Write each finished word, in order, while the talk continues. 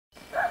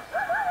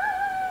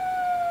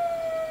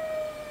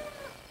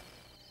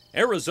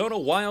Arizona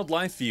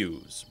Wildlife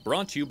Views,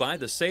 brought to you by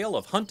the sale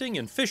of hunting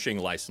and fishing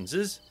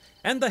licenses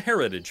and the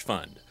Heritage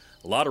Fund,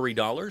 lottery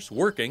dollars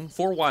working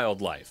for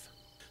wildlife.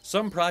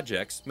 Some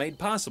projects made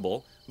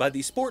possible by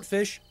the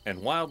Sportfish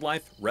and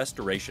Wildlife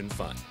Restoration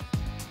Fund.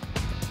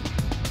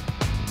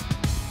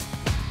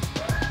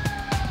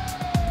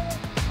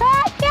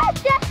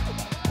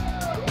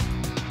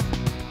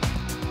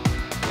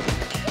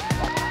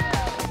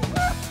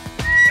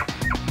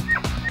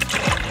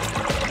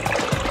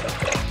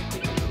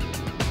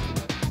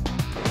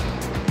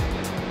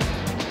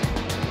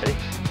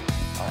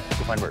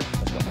 Find birds.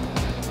 Let's go.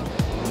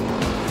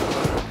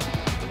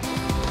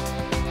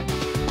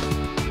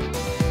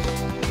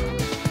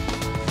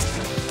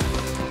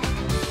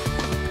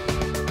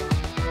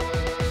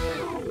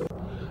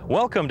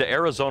 Welcome to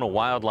Arizona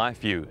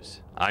Wildlife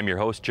Views. I'm your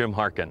host, Jim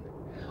Harkin.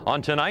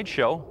 On tonight's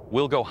show,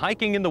 we'll go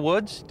hiking in the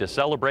woods to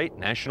celebrate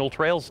National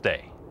Trails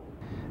Day.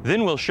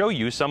 Then we'll show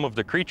you some of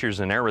the creatures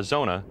in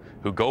Arizona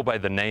who go by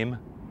the name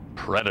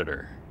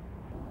Predator.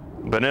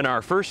 But in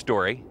our first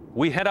story,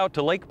 we head out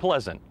to Lake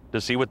Pleasant to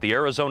see what the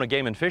Arizona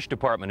Game and Fish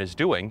Department is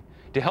doing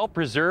to help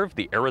preserve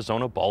the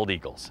Arizona bald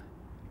eagles.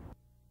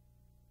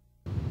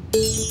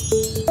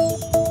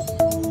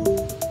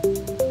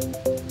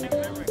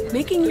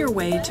 Making your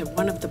way to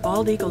one of the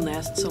bald eagle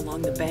nests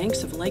along the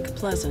banks of Lake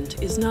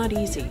Pleasant is not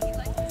easy.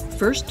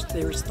 First,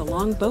 there's the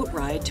long boat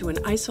ride to an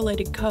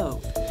isolated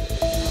cove.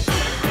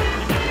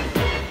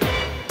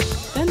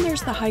 Then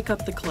there's the hike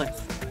up the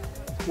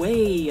cliff,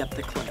 way up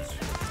the cliff.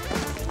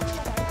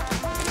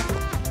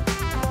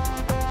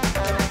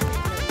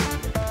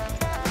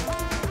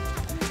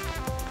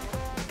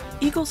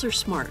 Eagles are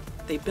smart.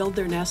 They build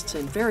their nests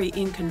in very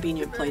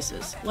inconvenient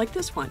places, like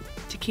this one,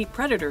 to keep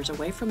predators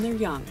away from their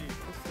young.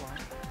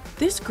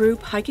 This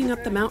group hiking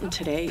up the mountain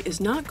today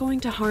is not going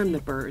to harm the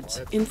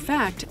birds. In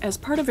fact, as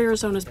part of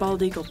Arizona's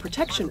Bald Eagle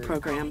Protection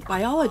Program,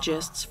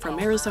 biologists from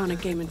Arizona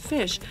Game and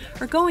Fish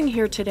are going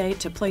here today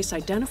to place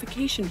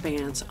identification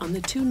bands on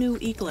the two new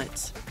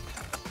eaglets.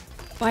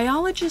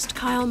 Biologist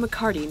Kyle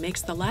McCarty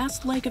makes the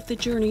last leg of the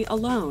journey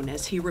alone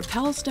as he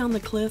rappels down the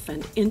cliff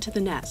and into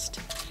the nest.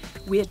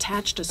 We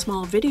attached a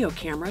small video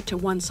camera to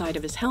one side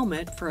of his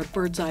helmet for a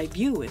bird's eye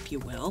view, if you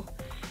will.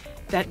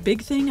 That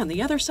big thing on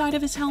the other side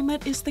of his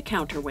helmet is the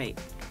counterweight.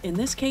 In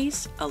this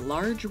case, a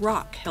large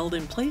rock held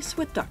in place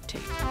with duct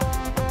tape.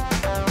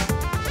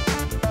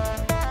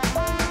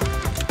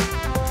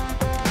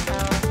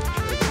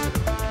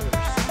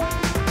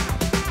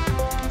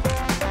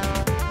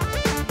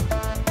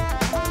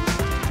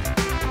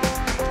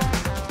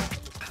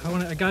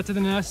 I got to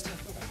the nest,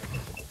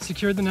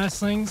 secured the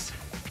nestlings,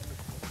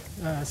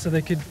 so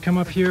they could come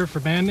up here for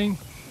banding.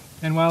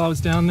 And while I was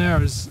down there, I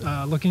was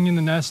looking in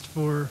the nest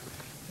for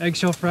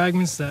eggshell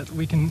fragments that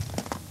we can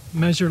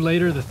measure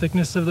later, the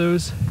thickness of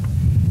those,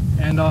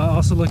 and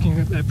also looking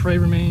at prey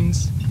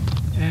remains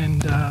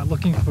and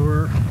looking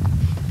for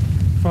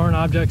foreign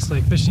objects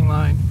like fishing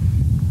line,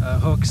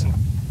 hooks,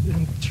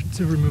 and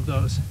to remove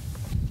those.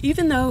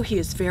 Even though he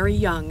is very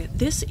young,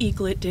 this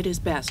eaglet did his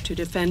best to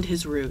defend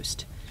his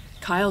roost.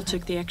 Kyle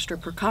took the extra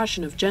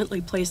precaution of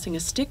gently placing a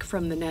stick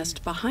from the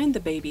nest behind the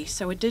baby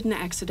so it didn't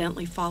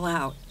accidentally fall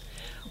out.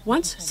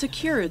 Once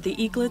secured, the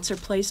eaglets are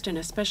placed in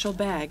a special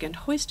bag and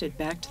hoisted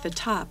back to the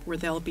top where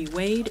they'll be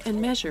weighed and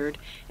measured,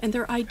 and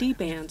their ID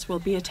bands will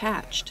be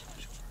attached.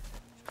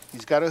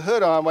 He's got a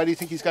hood on. Why do you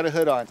think he's got a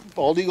hood on?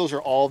 Bald eagles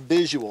are all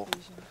visual.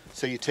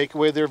 So you take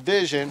away their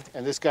vision,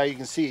 and this guy, you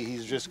can see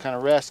he's just kind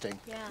of resting.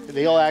 Yeah.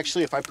 They'll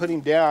actually, if I put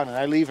him down and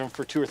I leave him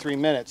for 2 or 3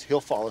 minutes,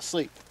 he'll fall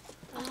asleep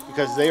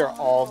because they are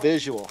all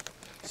visual.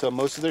 So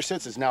most of their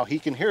senses. Now he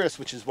can hear us,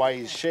 which is why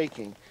he's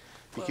shaking.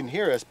 He can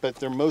hear us, but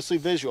they're mostly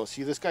visual.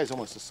 See, this guy's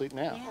almost asleep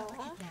now. Yeah,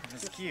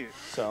 that's cute.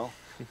 So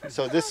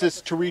this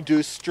is to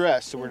reduce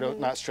stress, so we're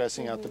not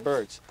stressing out the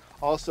birds.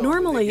 Also,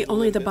 normally,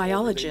 only the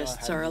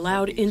biologists are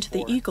allowed into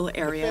the eagle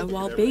area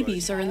while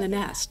babies are in the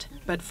nest.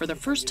 But for the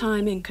first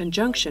time, in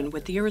conjunction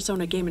with the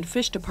Arizona Game and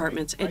Fish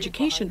Department's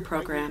education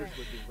program,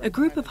 a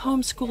group of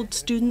homeschooled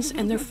students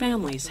and their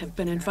families have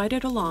been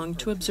invited along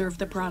to observe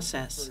the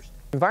process.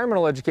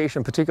 Environmental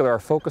education, in particular, our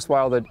Focus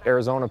Wild at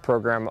Arizona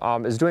program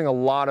is doing a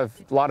lot of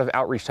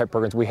outreach type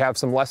programs. We have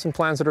some lesson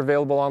plans that are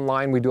available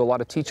online. We do a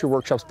lot of teacher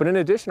workshops, but in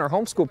addition, our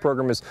homeschool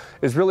program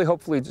is really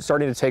hopefully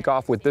starting to take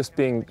off, with this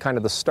being kind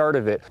of the start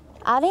of it.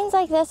 Outings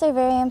like this are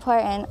very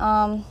important.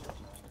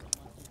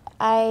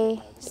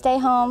 I stay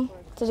home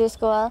to do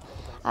school,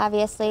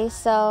 obviously,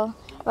 so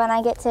when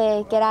I get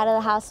to get out of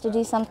the house to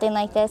do something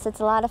like this, it's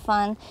a lot of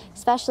fun,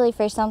 especially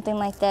for something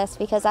like this,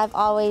 because I've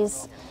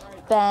always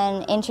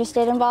been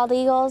interested in bald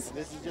eagles,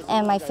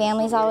 and my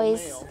family's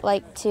always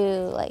liked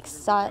to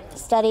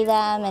study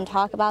them and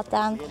talk about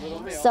them.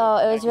 So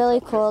it was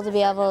really cool to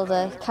be able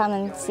to come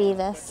and see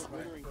this.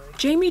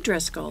 Jamie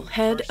Driscoll,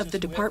 head of the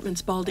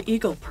department's Bald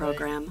Eagle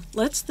program,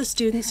 lets the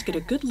students get a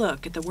good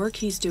look at the work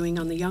he's doing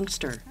on the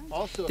youngster.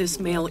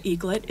 This male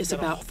eaglet is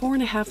about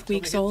 4.5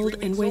 weeks old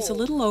and weighs a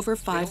little over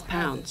 5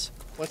 pounds.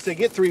 Once they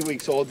get 3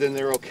 weeks old, then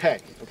they're okay.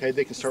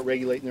 They can start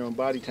regulating their own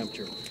body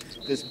temperature.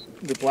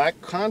 the black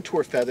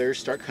contour feathers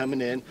start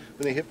coming in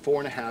when they hit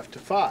 4.5 to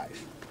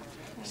 5.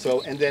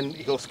 So, and then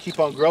he'll keep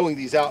on growing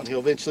these out, and he'll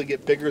eventually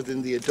get bigger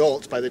than the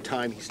adults by the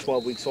time he's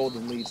 12 weeks old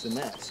and leaves the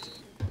nest.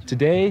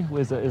 Today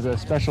is a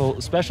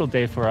special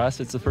day for us.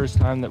 It's the first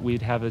time that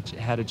we'd had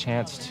a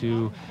chance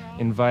to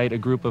invite a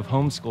group of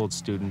homeschooled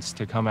students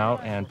to come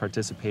out and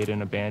participate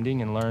in a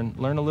banding and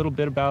learn a little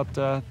bit about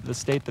the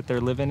state that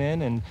they're living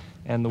in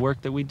and the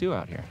work that we do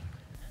out here.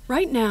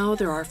 Right now,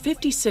 there are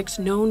 56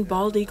 known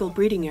bald eagle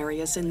breeding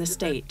areas in the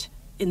state.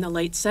 In the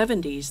late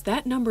 70s,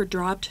 that number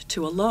dropped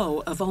to a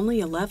low of only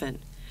 11.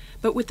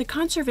 But with the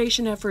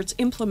conservation efforts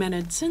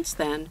implemented since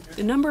then,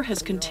 the number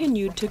has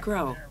continued to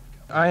grow.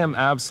 I am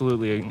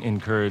absolutely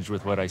encouraged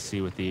with what I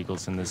see with the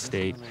eagles in this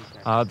state.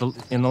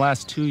 In the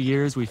last 2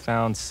 years, we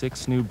found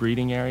 6 new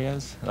breeding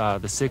areas.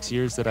 The 6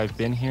 years that I've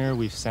been here,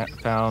 we've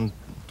found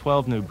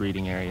 12 new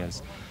breeding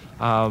areas.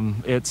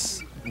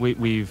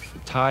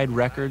 We've tied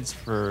records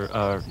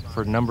for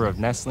number of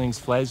nestlings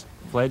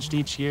fledged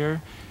each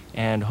year,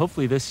 and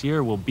hopefully this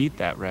year we'll beat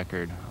that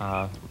record.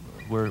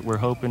 We're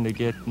hoping to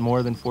get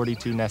more than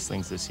 42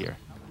 nestlings this year.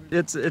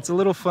 It's a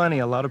little funny.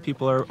 A lot of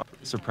people are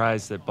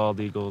surprised that bald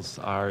eagles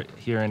are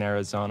here in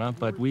Arizona,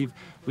 but we've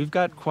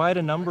got quite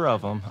a number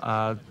of them.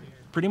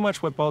 Pretty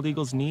much what bald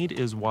eagles need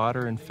is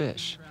water and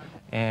fish.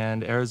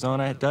 And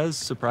Arizona does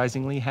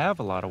surprisingly have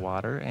a lot of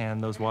water, and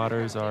those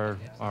waters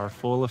are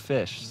full of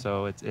fish.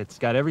 So it's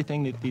got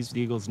everything that these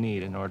eagles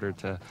need in order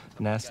to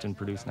nest and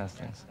produce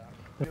nestlings.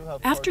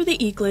 After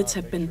the eaglets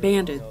have been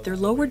banded, they're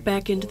lowered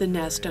back into the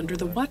nest under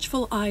the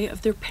watchful eye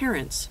of their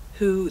parents,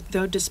 who,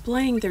 though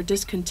displaying their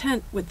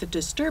discontent with the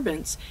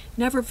disturbance,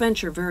 never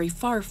venture very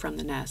far from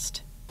the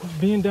nest.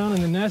 Being down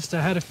in the nest,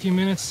 I had a few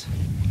minutes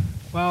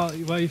while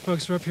you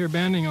folks were up here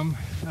banding them,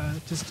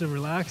 just to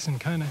relax and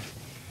kind of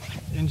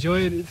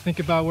enjoy it, think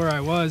about where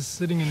I was,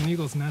 sitting in an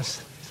eagle's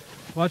nest,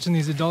 watching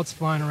these adults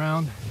flying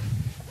around,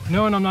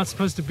 knowing I'm not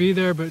supposed to be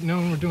there, but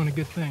knowing we're doing a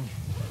good thing.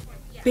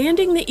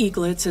 Banding the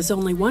eaglets is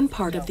only one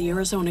part of the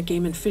Arizona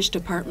Game and Fish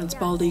Department's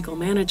Bald Eagle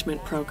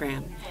Management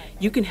Program.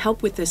 You can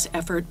help with this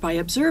effort by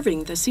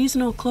observing the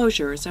seasonal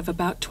closures of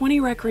about 20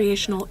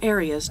 recreational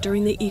areas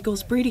during the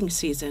eagles' breeding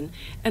season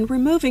and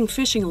removing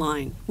fishing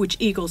line, which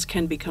eagles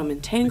can become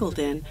entangled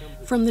in,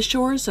 from the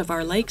shores of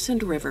our lakes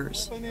and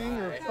rivers.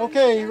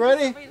 Okay, you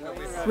ready?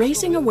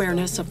 Raising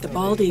awareness of the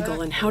bald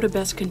eagle and how to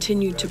best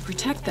continue to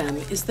protect them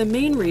is the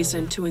main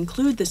reason to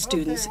include the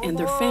students and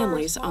their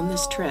families on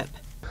this trip.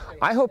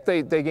 I hope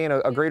they gain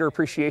a greater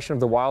appreciation of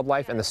the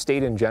wildlife and the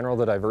state in general,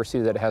 the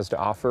diversity that it has to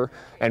offer,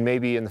 and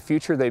maybe in the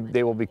future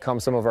they will become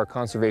some of our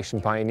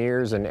conservation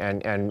pioneers, and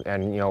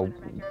you know,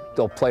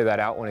 they'll play that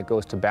out when it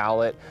goes to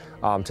ballot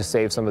to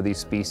save some of these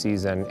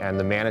species and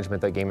the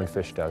management that Game and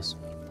Fish does.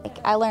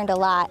 I learned a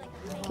lot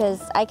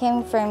because I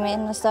came from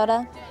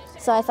Minnesota,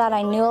 so I thought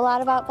I knew a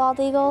lot about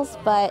bald eagles,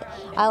 but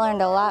I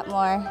learned a lot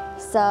more,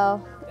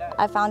 so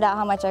I found out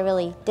how much I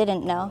really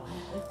didn't know.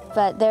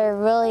 But they're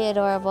really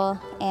adorable,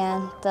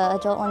 and the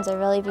adult ones are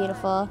really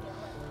beautiful,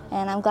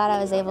 and I'm glad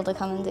I was able to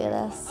come and do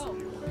this.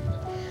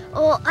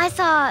 Well, I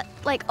saw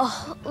like a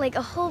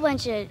whole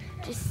bunch of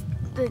just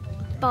the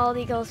bald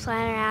eagles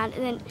flying around,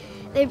 and then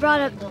they brought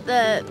up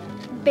the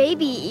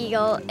baby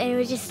eagle, and it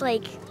was just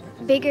like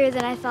bigger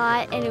than I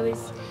thought, and it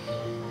was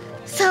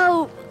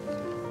so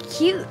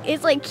cute.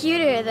 It's like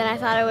cuter than I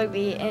thought it would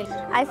be. And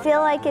I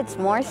feel like it's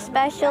more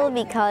special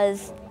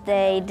because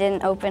they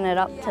didn't open it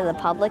up to the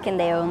public, and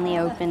they only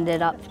opened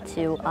it up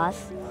to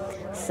us.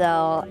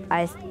 So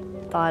I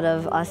thought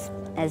of us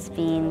as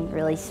being a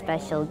really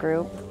special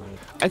group.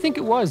 I think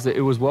it was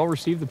well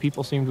received. The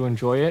people seemed to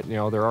enjoy it. You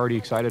know, they're already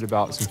excited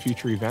about some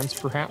future events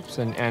perhaps,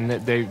 and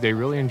that they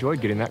really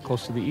enjoyed getting that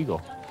close to the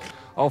eagle.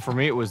 Oh, for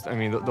me it was, I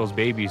mean, those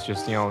babies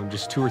just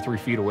 2 or 3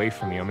 feet away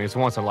from me. I mean, it's a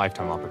once in a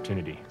lifetime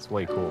opportunity. It's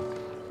way cool.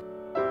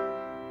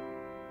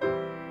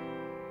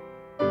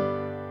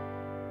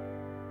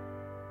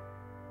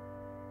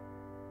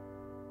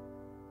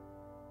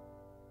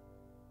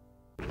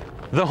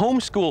 The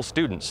homeschool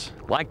students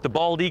like the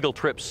bald eagle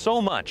trip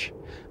so much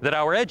that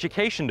our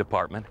education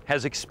department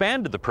has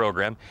expanded the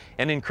program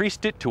and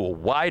increased it to a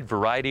wide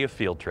variety of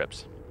field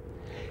trips.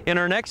 In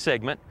our next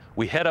segment,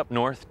 we head up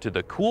north to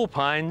the cool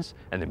pines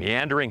and the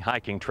meandering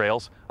hiking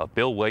trails of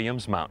Bill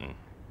Williams Mountain.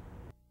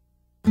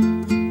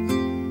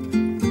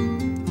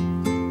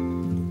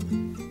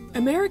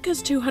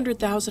 America's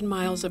 200,000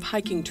 miles of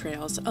hiking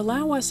trails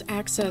allow us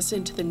access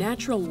into the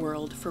natural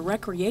world for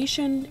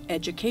recreation,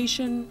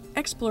 education,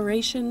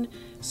 exploration,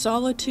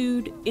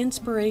 solitude,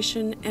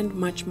 inspiration, and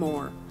much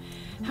more.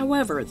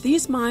 However,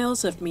 these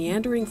miles of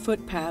meandering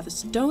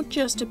footpaths don't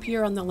just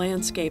appear on the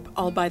landscape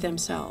all by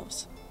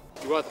themselves.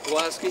 You want the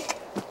Pulaski?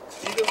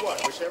 Either one,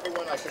 whichever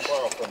one I can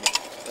borrow from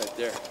you. Right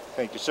there.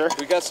 Thank you, sir.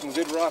 We got some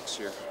good rocks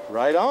here.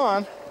 Right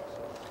on.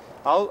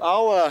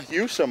 I'll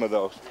use some of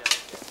those.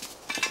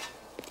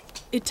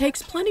 It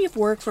takes plenty of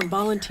work from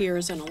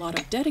volunteers and a lot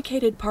of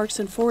dedicated Parks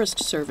and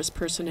Forest Service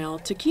personnel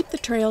to keep the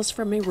trails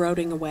from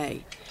eroding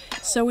away.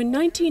 So in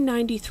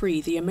 1993,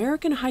 the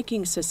American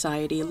Hiking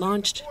Society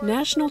launched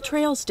National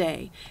Trails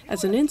Day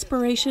as an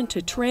inspiration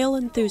to trail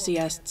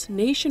enthusiasts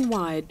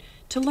nationwide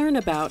to learn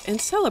about and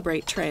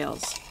celebrate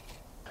trails.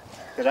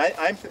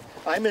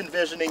 I'm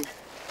envisioning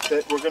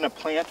that we're going to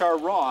plant our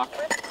rock,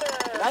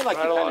 and I like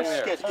to kind of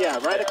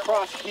sketch, right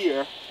across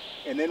here,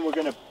 and then we're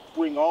going to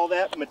bring all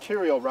that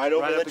material right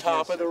over the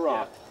top of the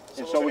rock.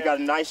 And so we got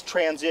a nice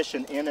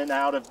transition in and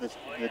out of the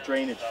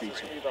drainage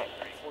feature.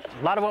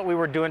 A lot of what we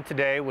were doing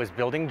today was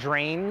building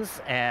drains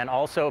and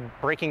also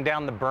breaking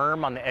down the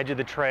berm on the edge of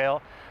the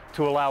trail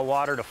to allow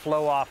water to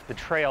flow off the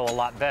trail a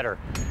lot better.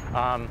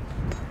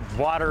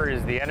 Water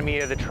is the enemy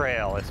of the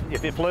trail.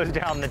 If it flows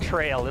down the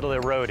trail, it'll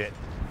erode it.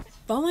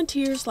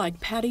 Volunteers like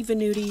Patty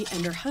Venuti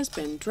and her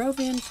husband drove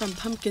in from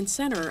Pumpkin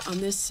Center on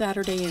this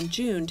Saturday in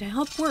June to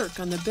help work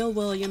on the Bill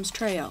Williams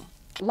Trail.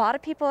 A lot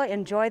of people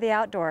enjoy the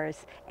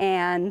outdoors,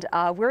 and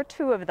we're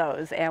two of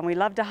those, and we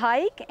love to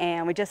hike,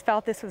 and we just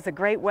felt this was a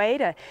great way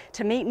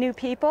to meet new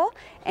people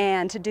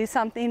and to do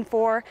something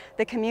for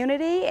the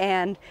community,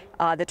 and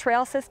the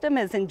trail system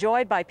is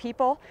enjoyed by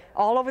people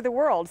all over the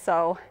world,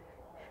 so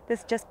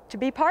this just to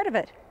be part of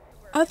it.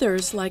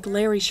 Others, like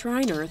Larry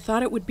Schreiner,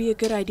 thought it would be a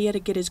good idea to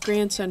get his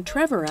grandson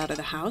Trevor out of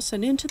the house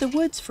and into the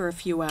woods for a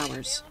few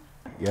hours.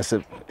 Yes,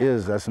 it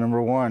is. That's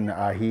number one.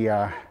 He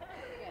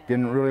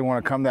didn't really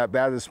want to come that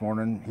bad this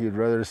morning. He'd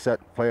rather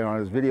play on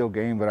his video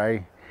game, but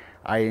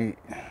I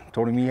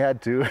told him he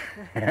had to,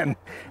 and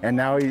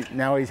now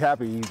he's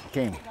happy he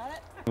came.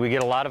 We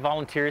get a lot of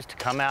volunteers to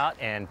come out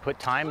and put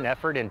time and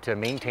effort into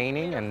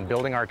maintaining and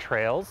building our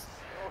trails,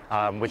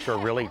 which are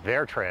really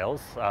their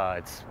trails.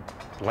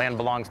 Land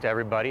belongs to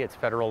everybody. It's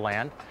federal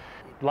land.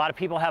 A lot of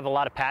people have a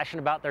lot of passion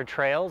about their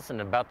trails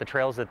and about the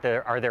trails that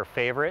are their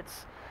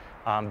favorites.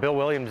 Bill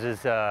Williams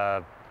is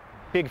a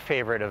big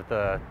favorite of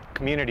the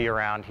community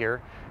around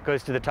here.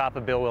 Goes to the top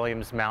of Bill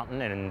Williams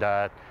Mountain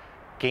and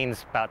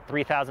gains about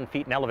 3,000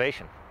 feet in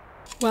elevation.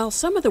 While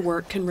some of the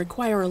work can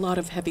require a lot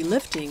of heavy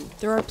lifting,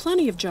 there are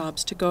plenty of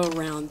jobs to go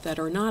around that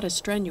are not as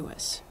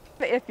strenuous.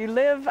 If you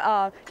live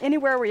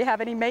anywhere where you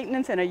have any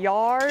maintenance in a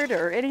yard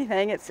or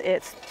anything,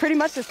 it's pretty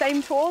much the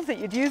same tools that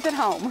you'd use at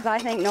home. I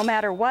think no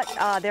matter what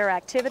their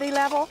activity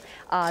level,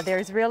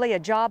 there's really a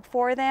job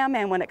for them,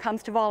 and when it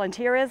comes to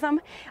volunteerism,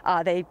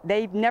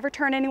 they never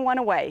turn anyone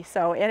away,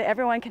 so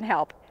everyone can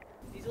help.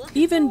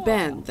 Even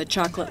Ben, the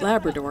chocolate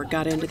Labrador,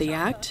 got into the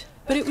act,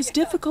 but it was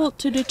difficult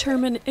to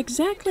determine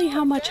exactly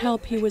how much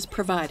help he was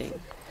providing.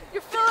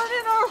 You're filling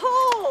in our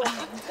hole!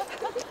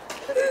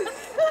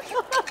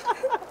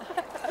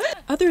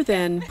 Other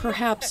than,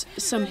 perhaps,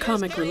 some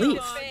comic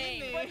relief.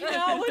 You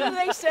know, what do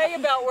they say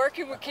about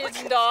working with kids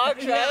and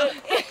dogs,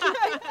 right?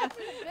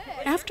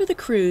 After the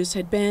crews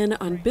had been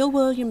on Bill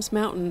Williams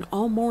Mountain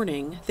all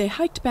morning, they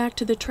hiked back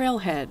to the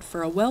trailhead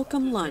for a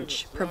welcome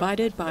lunch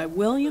provided by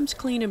Williams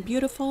Clean and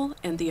Beautiful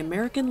and the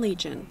American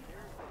Legion.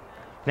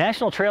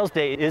 National Trails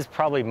Day is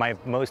probably my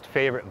most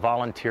favorite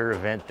volunteer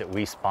event that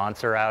we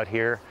sponsor out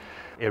here.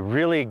 It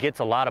really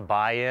gets a lot of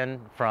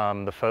buy-in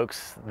from the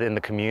folks in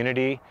the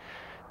community,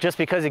 just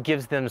because it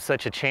gives them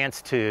such a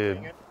chance to,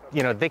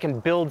 they can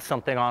build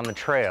something on the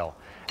trail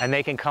and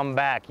they can come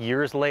back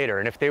years later.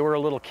 And if they were a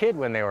little kid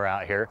when they were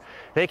out here,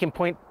 they can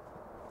point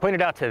it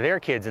out to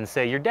their kids and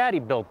say, your daddy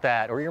built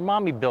that or your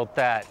mommy built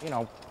that,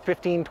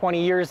 15,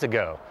 20 years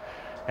ago.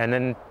 And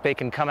then they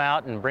can come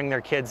out and bring their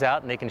kids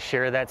out and they can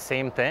share that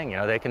same thing.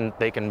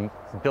 They can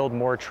build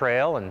more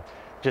trail and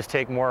just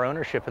take more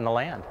ownership in the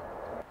land.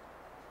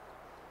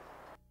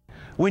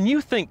 When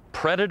you think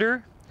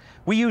predator,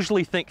 we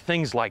usually think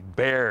things like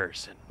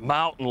bears and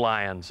mountain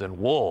lions and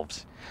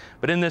wolves.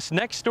 But in this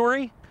next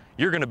story,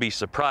 you're going to be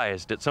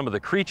surprised at some of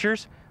the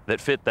creatures that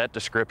fit that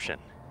description.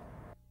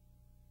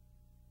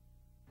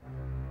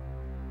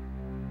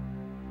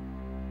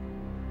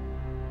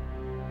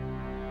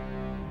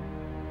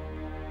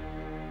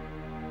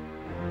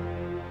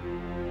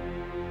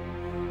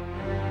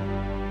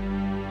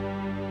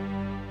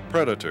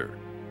 Predator.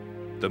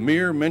 The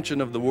mere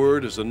mention of the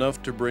word is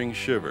enough to bring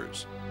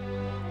shivers.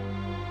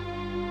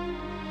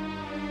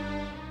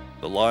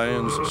 The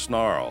lions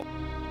snarl.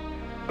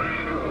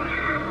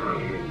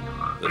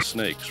 The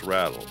snakes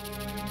rattle.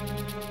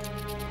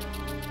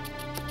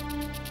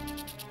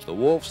 The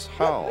wolves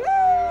howl.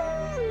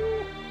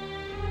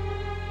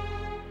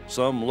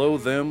 Some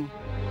loathe them.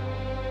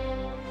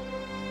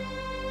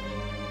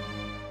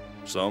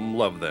 Some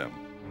love them.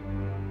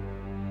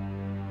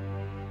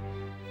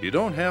 You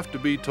don't have to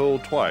be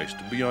told twice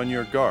to be on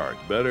your guard.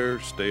 Better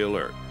stay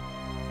alert.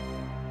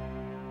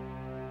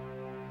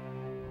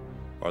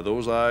 Are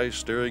those eyes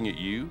staring at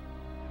you?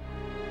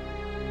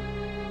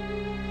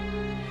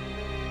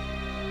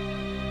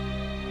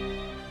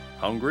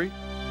 Hungry?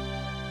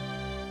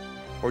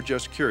 Or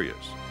just curious?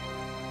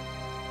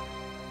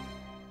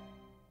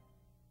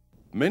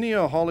 Many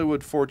a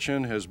Hollywood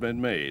fortune has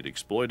been made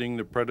exploiting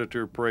the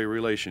predator-prey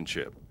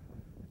relationship.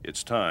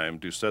 It's time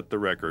to set the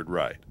record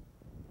right.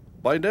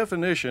 By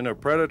definition, a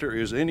predator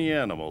is any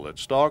animal that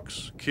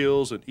stalks,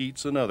 kills, and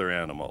eats another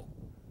animal.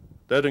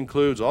 That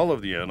includes all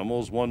of the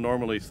animals one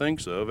normally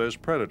thinks of as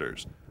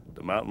predators: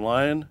 the mountain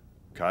lion,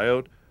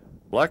 coyote,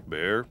 black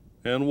bear,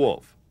 and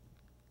wolf.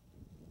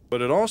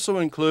 But it also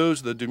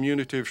includes the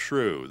diminutive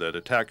shrew that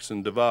attacks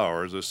and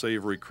devours a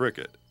savory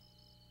cricket.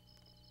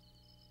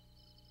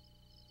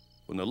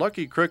 When the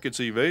lucky crickets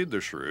evade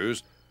the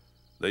shrews,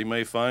 they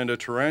may find a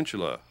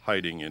tarantula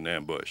hiding in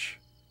ambush.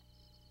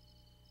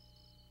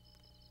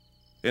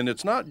 And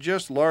it's not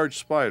just large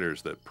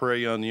spiders that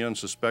prey on the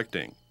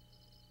unsuspecting.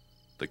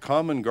 The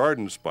common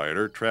garden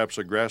spider traps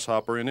a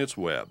grasshopper in its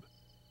web.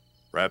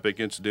 Wrapping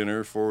its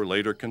dinner for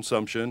later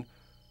consumption,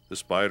 the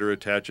spider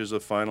attaches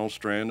a final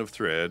strand of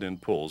thread and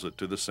pulls it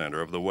to the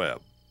center of the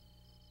web.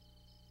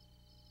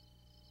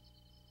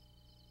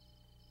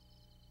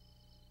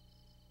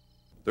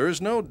 There is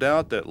no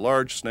doubt that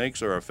large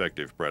snakes are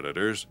effective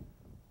predators,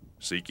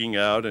 seeking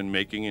out and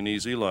making an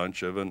easy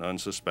lunch of an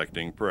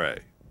unsuspecting prey.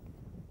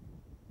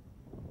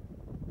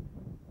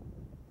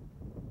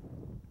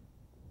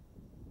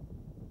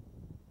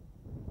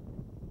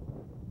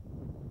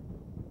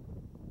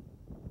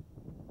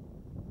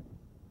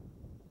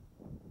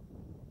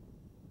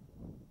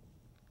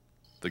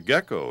 The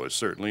gecko is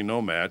certainly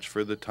no match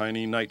for the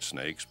tiny night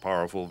snake's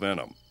powerful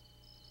venom.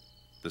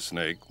 The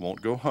snake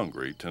won't go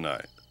hungry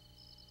tonight.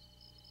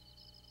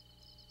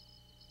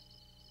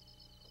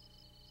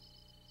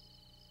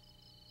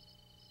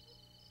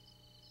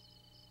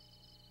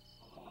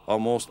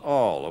 Almost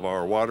all of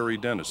our watery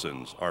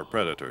denizens are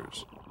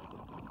predators.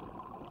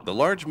 The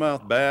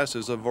largemouth bass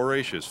is a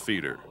voracious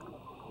feeder.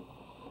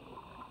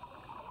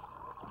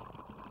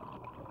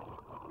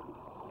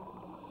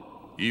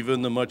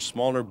 Even the much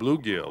smaller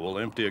bluegill will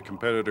empty a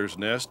competitor's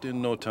nest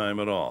in no time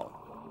at all.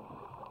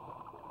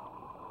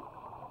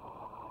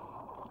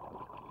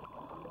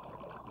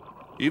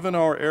 Even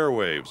our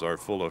airwaves are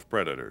full of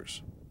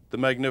predators. The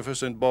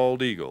magnificent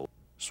bald eagle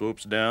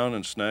swoops down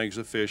and snags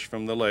a fish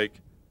from the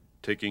lake,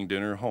 taking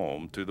dinner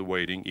home to the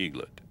waiting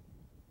eaglet.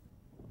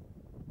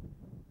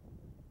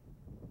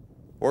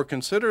 Or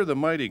consider the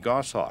mighty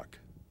goshawk.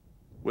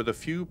 With a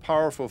few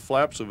powerful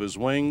flaps of his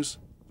wings,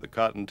 the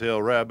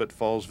cottontail rabbit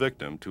falls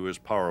victim to his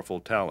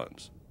powerful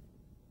talons.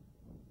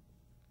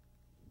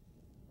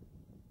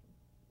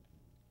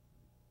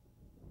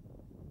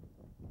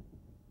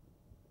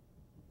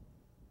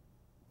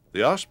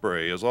 The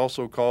osprey is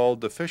also called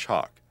the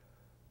fishhawk,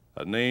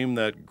 a name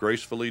that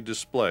gracefully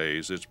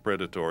displays its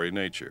predatory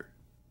nature.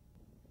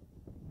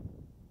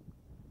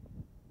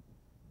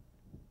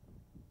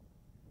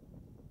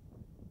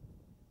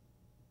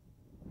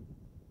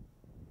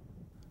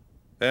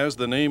 As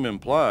the name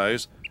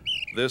implies,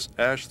 this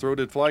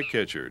ash-throated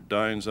flycatcher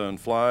dines on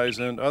flies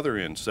and other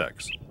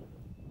insects.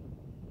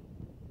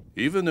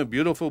 Even the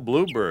beautiful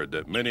bluebird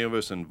that many of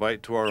us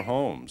invite to our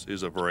homes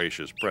is a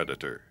voracious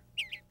predator.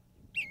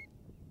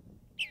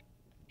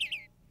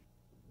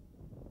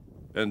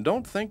 And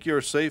don't think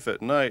you're safe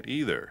at night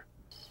either.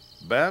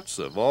 Bats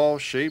of all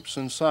shapes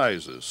and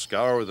sizes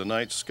scour the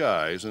night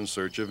skies in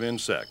search of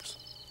insects.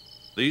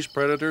 These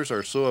predators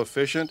are so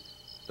efficient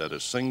that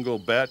a single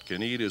bat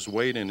can eat his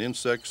weight in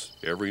insects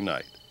every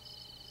night.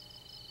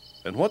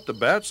 And what the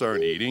bats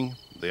aren't eating,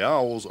 the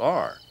owls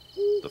are.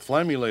 The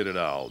flammulated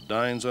owl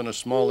dines on a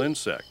small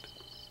insect,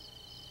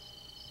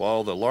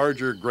 while the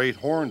larger great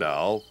horned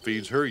owl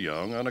feeds her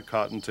young on a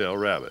cottontail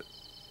rabbit.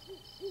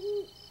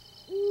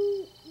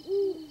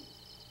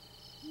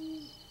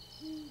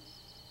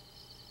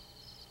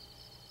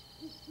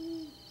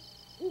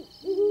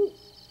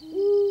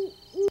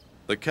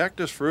 The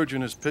Cactus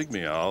ferruginous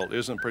pygmy owl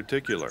isn't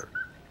particular.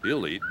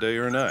 He'll eat day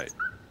or night.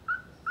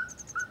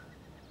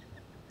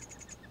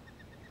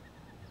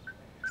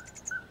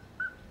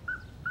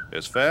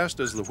 As fast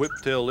as the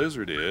whiptail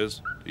lizard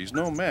is, he's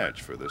no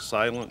match for the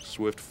silent,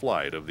 swift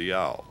flight of the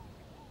owl.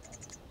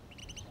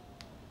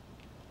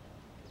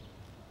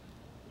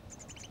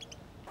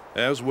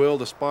 As will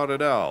the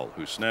spotted owl,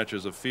 who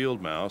snatches a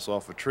field mouse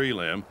off a tree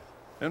limb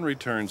and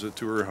returns it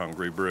to her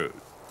hungry brood.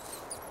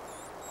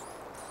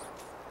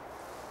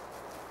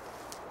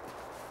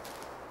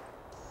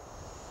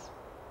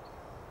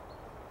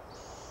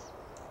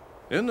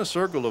 In the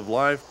circle of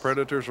life,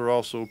 predators are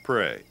also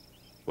prey.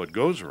 What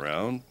goes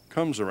around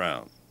comes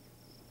around.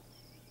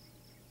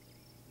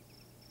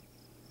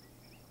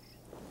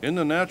 In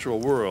the natural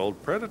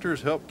world,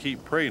 predators help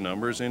keep prey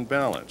numbers in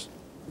balance,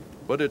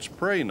 but it's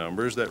prey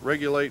numbers that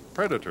regulate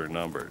predator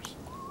numbers.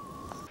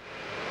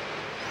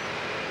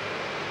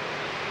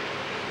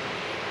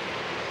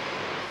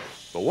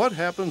 But what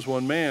happens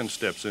when man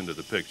steps into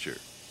the picture?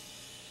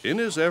 In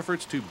his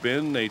efforts to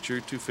bend nature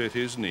to fit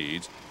his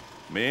needs,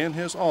 man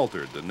has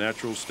altered the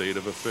natural state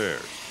of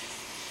affairs.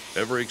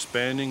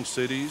 Ever-expanding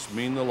cities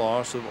mean the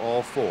loss of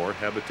all four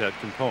habitat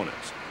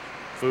components: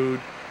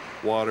 food,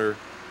 water,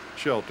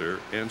 shelter,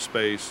 and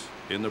space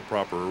in the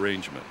proper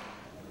arrangement.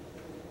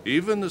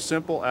 Even the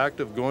simple act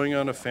of going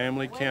on a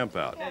family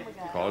campout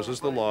causes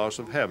the loss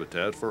of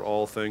habitat for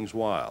all things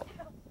wild.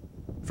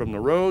 From the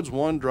roads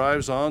one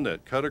drives on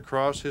that cut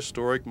across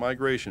historic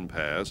migration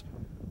paths,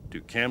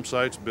 to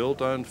campsites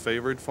built on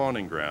favored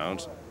fawning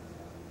grounds,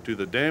 to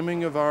the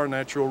damming of our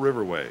natural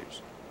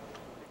riverways.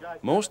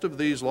 Most of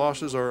these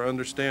losses are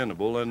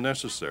understandable and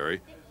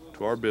necessary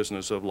to our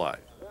business of life.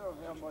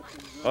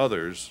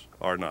 Others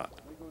are not.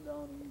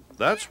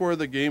 That's where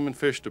the Game and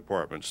Fish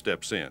Department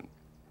steps in.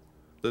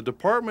 The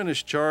department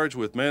is charged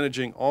with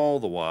managing all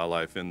the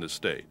wildlife in the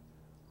state,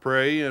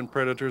 prey and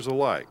predators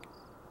alike.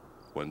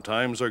 When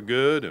times are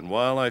good and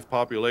wildlife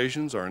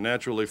populations are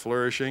naturally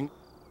flourishing,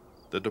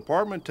 the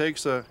department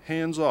takes a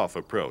hands-off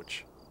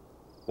approach.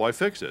 Why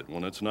fix it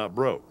when it's not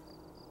broke?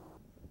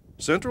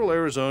 Central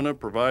Arizona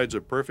provides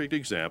a perfect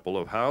example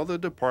of how the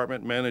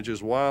department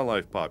manages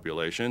wildlife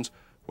populations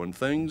when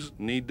things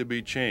need to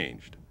be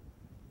changed.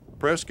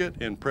 Prescott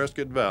and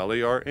Prescott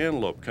Valley are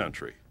antelope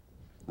country,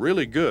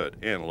 really good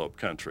antelope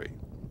country.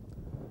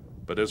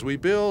 But as we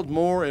build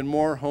more and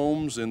more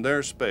homes in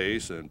their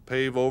space and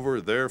pave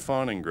over their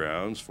fawning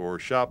grounds for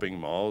shopping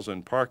malls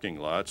and parking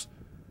lots,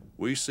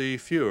 we see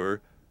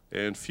fewer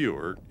and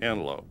fewer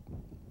antelope.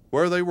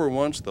 Where they were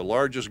once the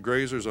largest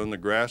grazers on the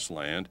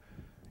grassland,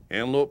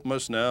 antelope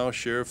must now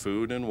share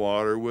food and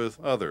water with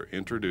other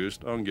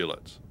introduced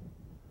ungulates.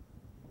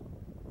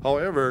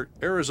 However,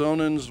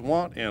 Arizonans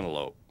want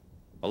antelope.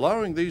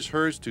 Allowing these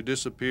herds to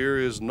disappear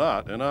is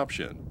not an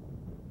option.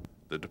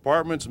 The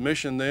department's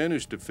mission then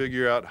is to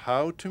figure out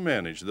how to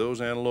manage those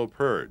antelope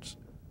herds.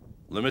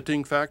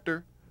 Limiting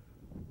factor?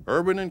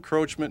 Urban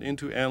encroachment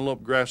into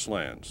antelope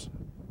grasslands.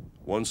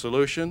 One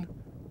solution?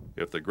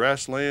 If the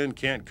grassland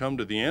can't come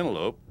to the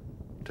antelope,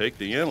 take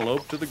the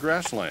antelope to the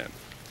grassland.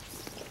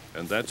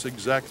 And that's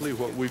exactly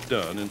what we've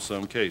done in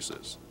some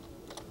cases.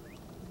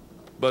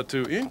 But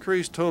to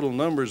increase total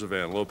numbers of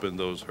antelope in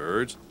those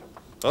herds,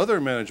 other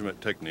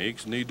management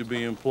techniques need to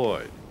be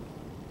employed.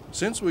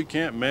 Since we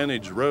can't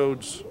manage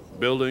roads,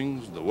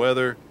 buildings, the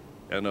weather,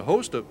 and a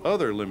host of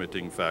other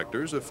limiting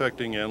factors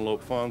affecting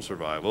antelope fawn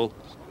survival,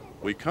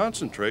 we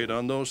concentrate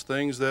on those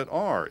things that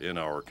are in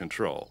our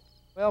control.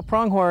 Well,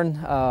 pronghorn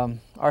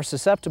are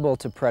susceptible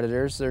to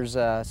predators. There's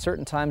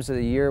certain times of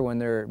the year when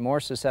they're more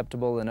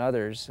susceptible than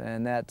others,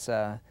 and that's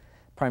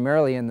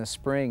primarily in the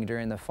spring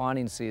during the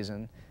fawning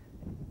season.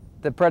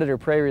 The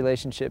predator-prey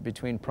relationship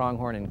between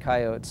pronghorn and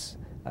coyotes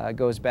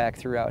goes back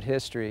throughout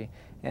history,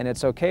 and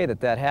it's okay that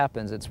that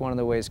happens. It's one of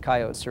the ways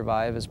coyotes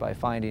survive is by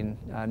finding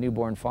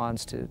newborn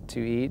fawns to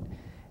eat.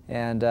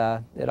 And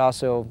it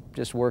also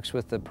just works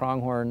with the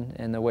pronghorn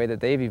in the way that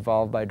they've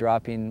evolved by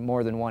dropping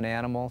more than one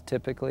animal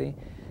typically.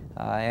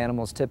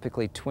 Animals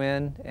typically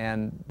twin,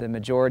 and the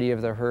majority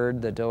of the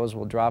herd, the does,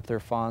 will drop their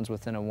fawns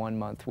within a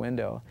 1-month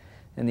window.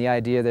 And the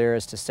idea there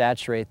is to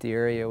saturate the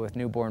area with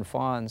newborn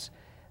fawns,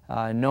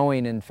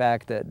 knowing in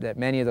fact that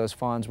many of those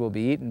fawns will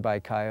be eaten by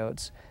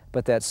coyotes,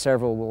 but that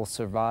several will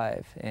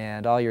survive.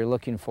 And all you're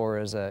looking for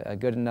is a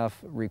good enough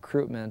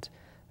recruitment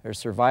or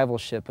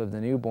survivalship of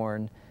the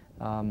newborn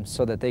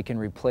so that they can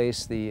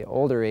replace the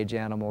older age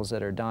animals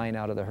that are dying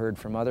out of the herd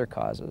from other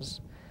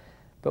causes.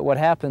 But what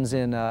happens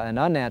in an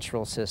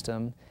unnatural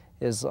system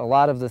is a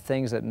lot of the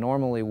things that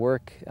normally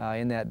work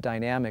in that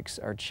dynamics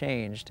are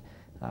changed.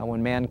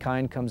 When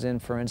mankind comes in,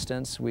 for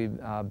instance, we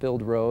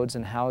build roads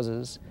and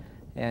houses,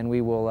 and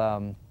we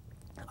will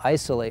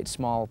isolate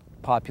small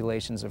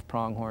populations of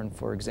pronghorn,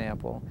 for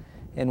example.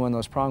 And when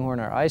those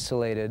pronghorn are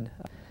isolated,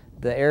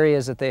 the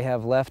areas that they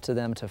have left to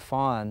them to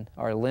fawn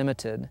are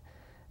limited.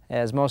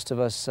 As most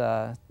of us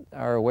are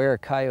aware,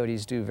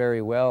 coyotes do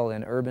very well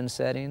in urban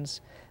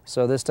settings,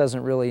 so this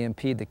doesn't really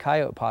impede the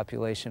coyote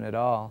population at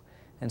all.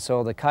 And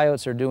so the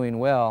coyotes are doing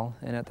well,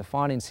 and at the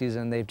fawning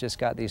season they've just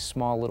got these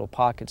small little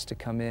pockets to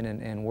come in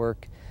and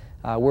work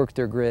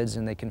their grids,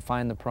 and they can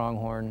find the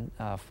pronghorn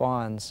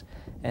fawns,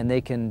 and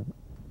they can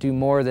do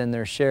more than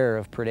their share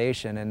of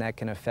predation, and that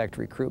can affect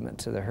recruitment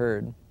to the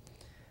herd.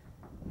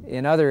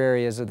 In other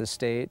areas of the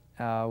state,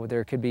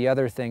 there could be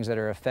other things that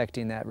are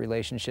affecting that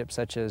relationship,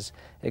 such as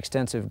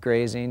extensive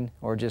grazing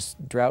or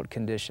just drought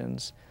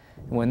conditions.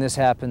 When this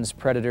happens,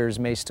 predators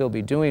may still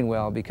be doing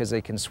well because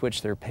they can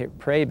switch their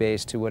prey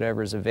base to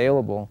whatever is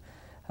available.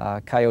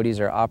 Coyotes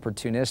are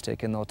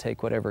opportunistic and they'll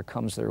take whatever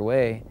comes their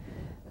way.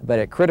 But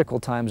at critical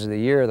times of the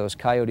year, those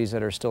coyotes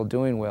that are still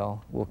doing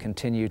well will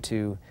continue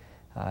to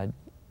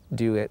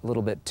do it a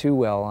little bit too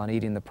well on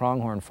eating the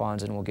pronghorn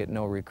fawns and will get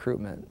no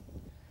recruitment.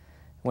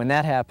 When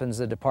that happens,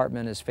 the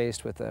department is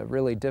faced with a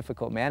really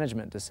difficult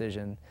management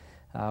decision.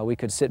 We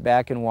could sit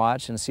back and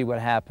watch and see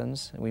what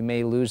happens. We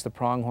may lose the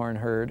pronghorn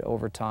herd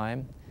over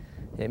time.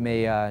 It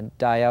may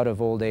die out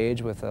of old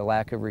age with a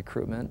lack of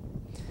recruitment.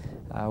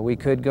 We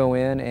could go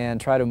in and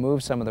try to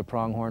move some of the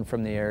pronghorn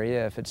from the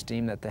area if it's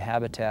deemed that the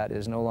habitat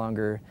is no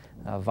longer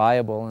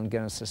viable and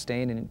going to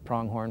sustain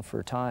pronghorn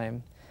for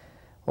time.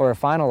 Or a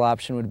final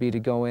option would be to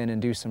go in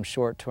and do some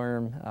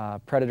short-term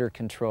predator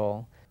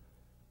control.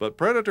 But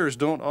predators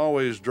don't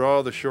always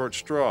draw the short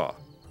straw.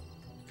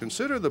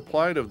 Consider the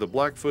plight of the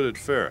black-footed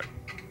ferret.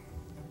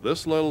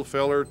 This little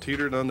feller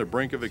teetered on the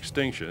brink of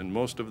extinction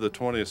most of the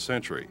 20th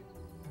century.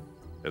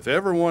 If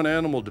ever one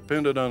animal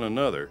depended on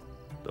another,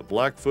 The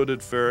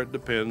black-footed ferret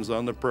depends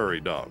on the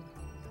prairie dog.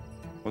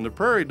 When the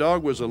prairie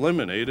dog was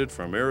eliminated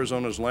from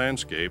Arizona's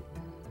landscape,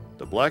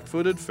 the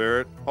black-footed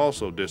ferret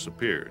also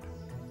disappeared.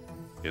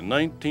 In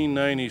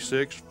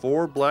 1996,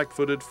 4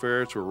 black-footed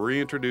ferrets were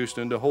reintroduced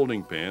into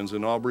holding pens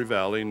in Aubrey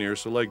Valley near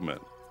Seligman.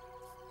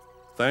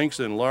 Thanks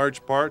in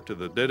large part to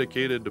the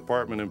dedicated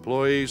department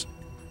employees,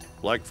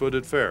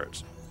 black-footed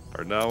ferrets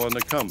are now on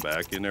the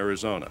comeback in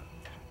Arizona.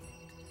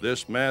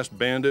 This masked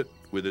bandit,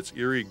 with its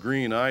eerie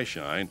green eye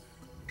shine,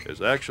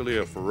 is actually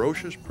a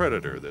ferocious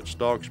predator that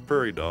stalks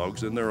prairie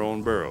dogs in their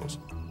own burrows,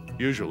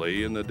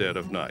 usually in the dead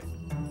of night.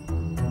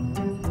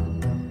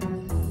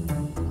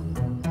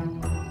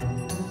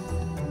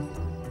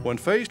 When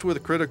faced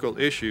with critical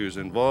issues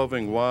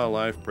involving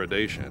wildlife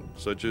predation,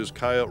 such as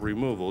coyote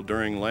removal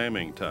during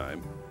lambing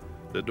time,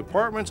 the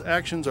department's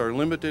actions are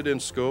limited in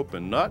scope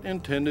and not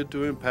intended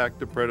to impact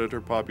the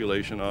predator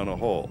population on a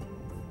whole.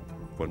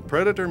 When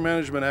predator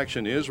management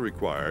action is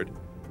required,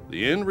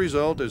 the end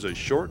result is a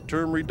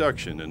short-term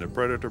reduction in the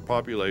predator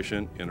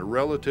population in a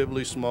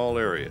relatively small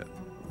area.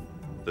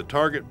 The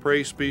target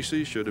prey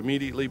species should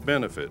immediately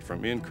benefit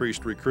from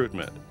increased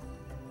recruitment.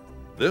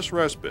 This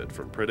respite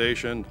from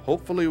predation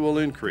hopefully will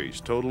increase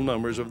total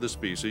numbers of the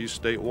species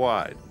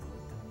statewide.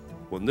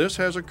 When this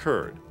has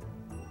occurred,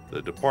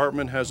 the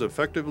department has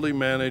effectively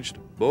managed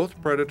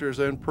both predators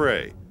and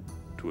prey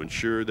to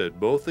ensure that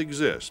both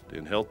exist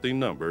in healthy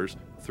numbers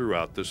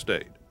throughout the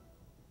state.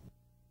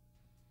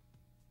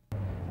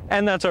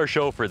 And that's our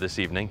show for this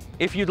evening.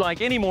 If you'd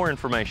like any more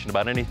information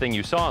about anything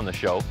you saw on the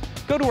show,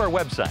 go to our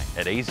website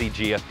at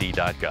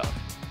azgfd.gov.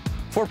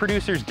 For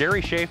producers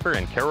Gary Schaefer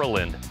and Carol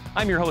Lind,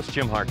 I'm your host,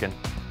 Jim Harkin.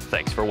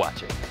 Thanks for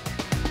watching.